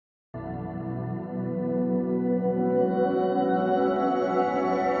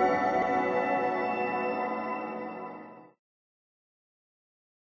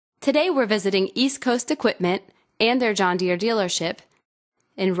Today we're visiting East Coast Equipment and their John Deere dealership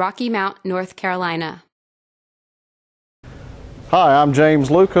in Rocky Mount, North Carolina. Hi, I'm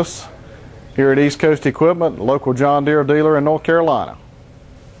James Lucas here at East Coast Equipment, local John Deere dealer in North Carolina.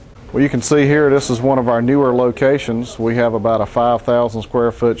 Well, you can see here this is one of our newer locations. We have about a 5,000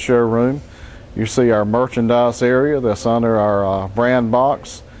 square foot showroom. You see our merchandise area that's under our brand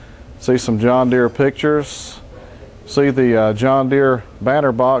box. See some John Deere pictures. See the John Deere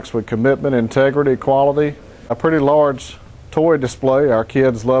banner box with commitment, integrity, quality. A pretty large toy display. Our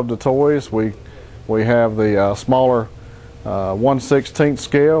kids love the toys. We have the smaller 1/16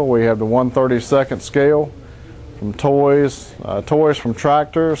 scale. We have the 1/32 scale. From toys from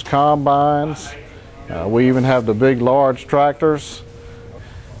tractors, combines. We even have the big, large tractors.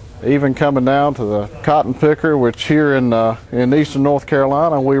 Even coming down to the cotton picker, which here in eastern North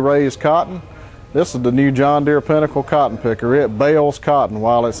Carolina we raise cotton. This is the new John Deere Pinnacle cotton picker. It bales cotton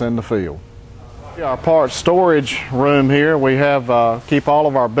while it's in the field. Our parts storage room here, we have keep all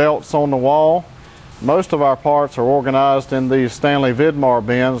of our belts on the wall. Most of our parts are organized in these Stanley Vidmar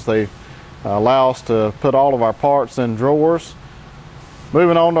bins. They allow us to put all of our parts in drawers.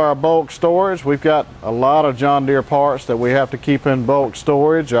 Moving on to our bulk storage, we've got a lot of John Deere parts that we have to keep in bulk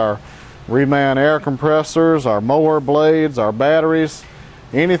storage. Our reman air compressors, our mower blades, our batteries.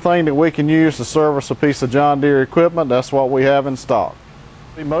 Anything that we can use to service a piece of John Deere equipment, that's what we have in stock.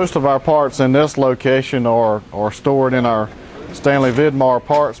 Most of our parts in this location are stored in our Stanley Vidmar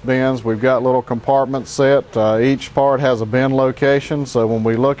parts bins. We've got little compartments set. Each part has a bin location, so when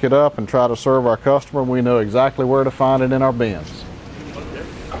we look it up and try to serve our customer, we know exactly where to find it in our bins.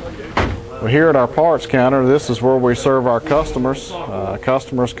 Well, here at our parts counter, this is where we serve our customers.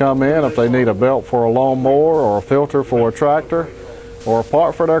 Customers come in if they need a belt for a lawnmower or a filter for a tractor or a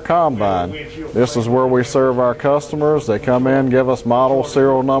part for their combine. This is where we serve our customers. They come in, give us model,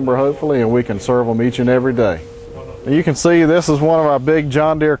 serial number hopefully, and we can serve them each and every day. You can see this is one of our big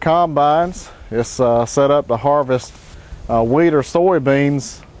John Deere combines. It's set up to harvest wheat or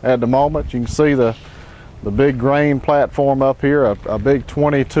soybeans at the moment. You can see the big grain platform up here, a big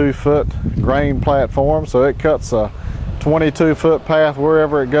 22-foot grain platform, so it cuts a 22-foot path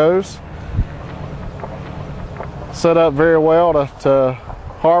wherever it goes. Set up very well to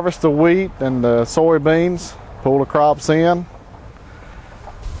harvest the wheat and the soybeans, pull the crops in.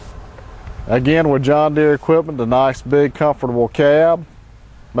 Again, with John Deere equipment, a nice big comfortable cab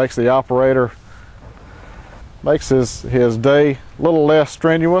makes the operator, makes his day a little less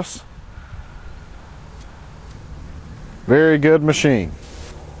strenuous. Very good machine.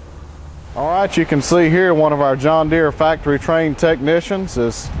 Alright, you can see here one of our John Deere factory trained technicians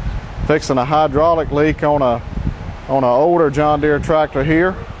is fixing a hydraulic leak on an older John Deere tractor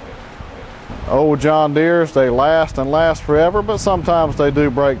here. Old John Deeres, they last and last forever, but sometimes they do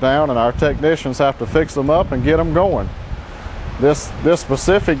break down and our technicians have to fix them up and get them going. This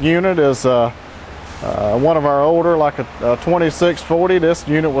specific unit is one of our older, like a 2640. This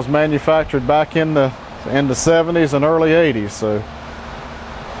unit was manufactured back in the 70s and early 80s, so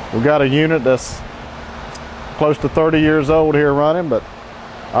we've got a unit that's close to 30 years old here running, but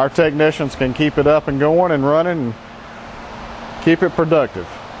our technicians can keep it up and going and running and keep it productive.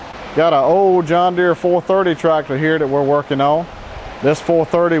 Got an old John Deere 430 tractor here that we're working on. This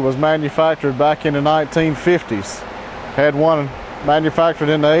 430 was manufactured back in the 1950s. Had one manufactured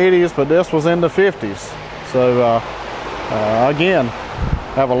in the 80s, but this was in the 50s. So again,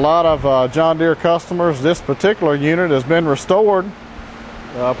 have a lot of John Deere customers. This particular unit has been restored,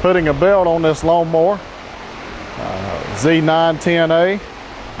 putting a belt on this lawnmower, Z910A,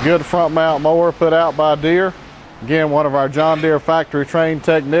 good front mount mower put out by Deere. Again, one of our John Deere factory trained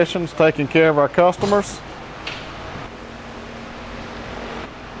technicians taking care of our customers.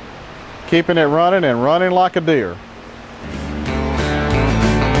 Keeping it running and running like a Deere.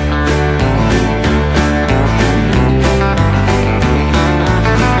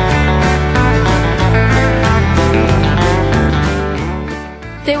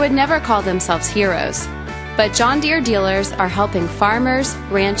 They would never call themselves heroes, but John Deere dealers are helping farmers,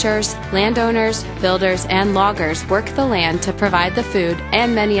 ranchers, landowners, builders, and loggers work the land to provide the food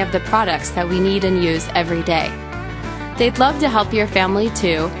and many of the products that we need and use every day. They'd love to help your family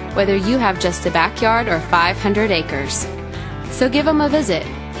too, whether you have just a backyard or 500 acres. So give them a visit.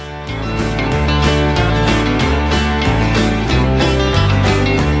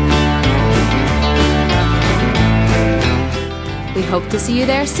 We hope to see you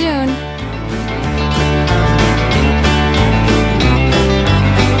there soon.